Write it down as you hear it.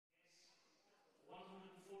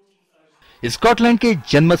Scotland के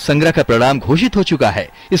जनमत संग्रह का परिणाम घोषित हो चुका है।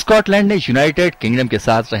 स्कॉटलैंड ने यूनाइटेड किंगडम के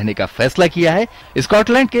साथ रहने का फैसला किया है।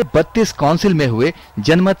 स्कॉटलैंड के 32 काउंसिल में हुए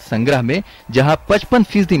जनमत संग्रह में जहां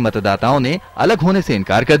 55% मतदाताओं ने अलग होने से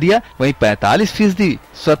इनकार कर दिया, वहीं 45%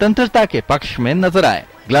 स्वतंत्रता के पक्ष में नजर आए।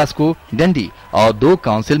 ग्लासगो, डंडी और 2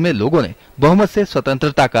 काउंसिल में लोगों ने बहुमत से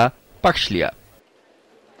स्वतंत्रता का पक्ष लिया।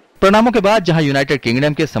 परिणामों के बाद जहां यूनाइटेड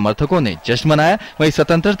किंगडम के समर्थकों ने जश्न मनाया, वहीं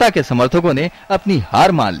स्वतंत्रता के समर्थकों ने अपनी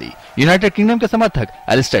हार मान ली। यूनाइटेड किंगडम के समर्थक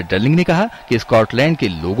एलिस्टर डर्लिंग ने कहा कि स्कॉटलैंड के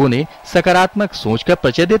लोगों ने सकारात्मक सोच का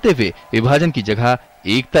परिचय देते हुए विभाजन की जगह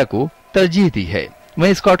एकता को तरजीह दी है।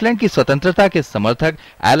 वहीं स्कॉटलैंड की स्वतंत्रता के समर्थक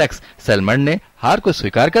एलेक्स सेलमंड ने हार को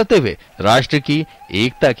स्वीकार करते हुए राष्ट्र की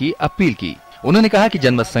एकता की अपील की। उन्होंने कहा कि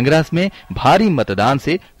जनमत संग्रह में भारी मतदान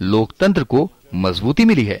से लोकतंत्र को मजबूती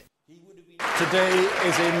मिली है। Today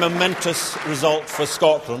is a momentous result for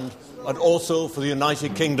Scotland and also for the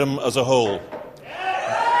United Kingdom as a whole.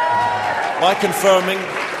 By confirming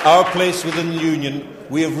our place within the Union,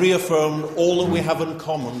 we have reaffirmed all that we have in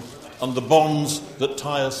common and the bonds that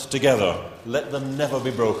tie us together. Let them never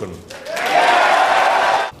be broken.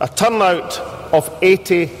 A turnout of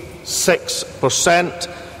 86%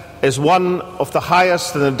 is one of the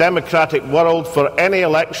highest in the democratic world for any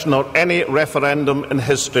election or any referendum in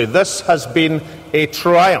history. This has been a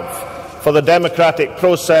triumph for the democratic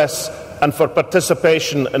process and for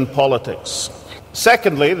participation in politics.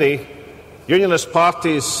 Secondly, the Unionist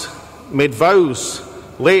parties made vows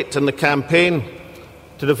late in the campaign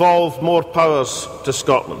to devolve more powers to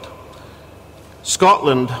Scotland.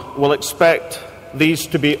 Scotland will expect these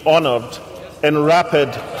to be honoured in rapid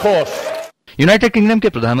course. United kingdom के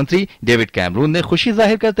प्रधानमंत्री David Cameroon ने खुशी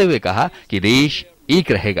जाहिर करते हुए कहा कि देश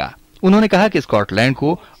एक रहेगा। उन्होंने कहा कि स्कॉटलैंड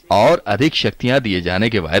को और अधिक शक्तियां दिए जाने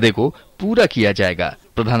के वायदे को पूरा किया जाएगा।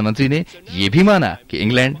 प्रधानमंत्री ने ये भी माना कि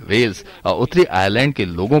इंग्लैंड, वेल्स और उत्तरी आयरलैंड के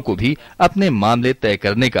लोगों को भी अपने मामले तय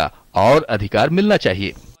करने का और अधिकार मिलना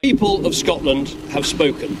चाहिए। People of Scotland have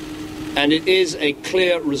spoken, and it is a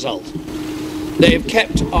clear result. They have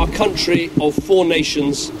kept our country of 4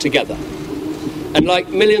 nations together. And like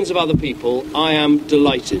millions of other people, I am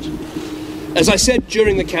delighted. As I said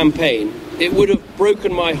during the campaign, it would have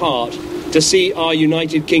broken my heart to see our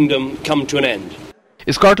United Kingdom come to an end.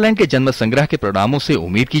 Scotland के जनमत संग्रह के परिणामों से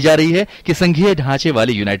उम्मीद की जा रही है कि संघीय ढांचे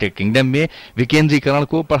वाली यूनाइटेड किंगडम में विकेंद्रीकरण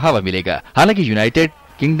को बढ़ावा मिलेगा। हालांकि यूनाइटेड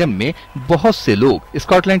किंगडम में बहुत से लोग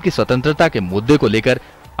स्कॉटलैंड की स्वतंत्रता के मुद्दे को लेकर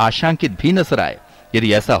आशंकित भी नजर आए।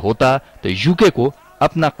 यदि ऐसा होता तो यूके को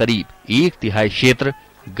अपना करीब 1/3 क्षेत्र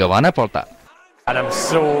गंवाना पड़ता। And I'm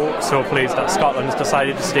so pleased that Scotland has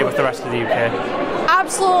decided to stay with the rest of the UK.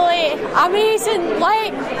 Absolutely amazing.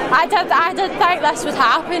 Like I didn't think this would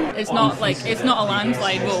happen. It's not a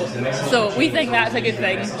landslide vote, so we think that's a good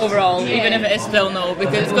thing overall, even if it is still no,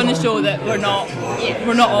 because it's going to show that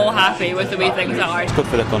we're not all happy with the way things are. It's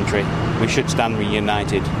good for the country. We should stand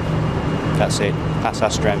reunited. That's it. That's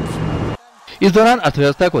our strength. इस दौरान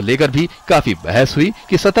अर्थव्यवस्था को लेकर भी काफी बहस हुई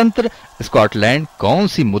कि स्वतंत्र स्कॉटलैंड कौन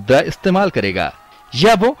सी मुद्रा इस्तेमाल करेगा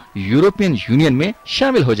या वो यूरोपियन यूनियन में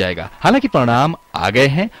शामिल हो जाएगा। हालांकि परिणाम आ गए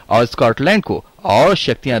हैं और स्कॉटलैंड को और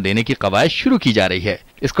शक्तियां देने की कवायद शुरू की जा रही है।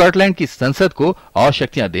 स्कॉटलैंड की संसद को और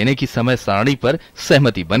शक्तियां देने की समय सारणी पर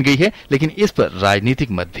सहमति बन गई है, लेकिन इस पर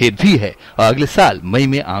राजनीतिक मतभेद भी है और अगले साल मई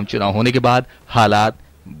में आम चुनाव होने के बाद हालात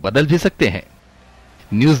बदल भी सकते हैं।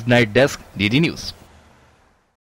 News night desk, DD news.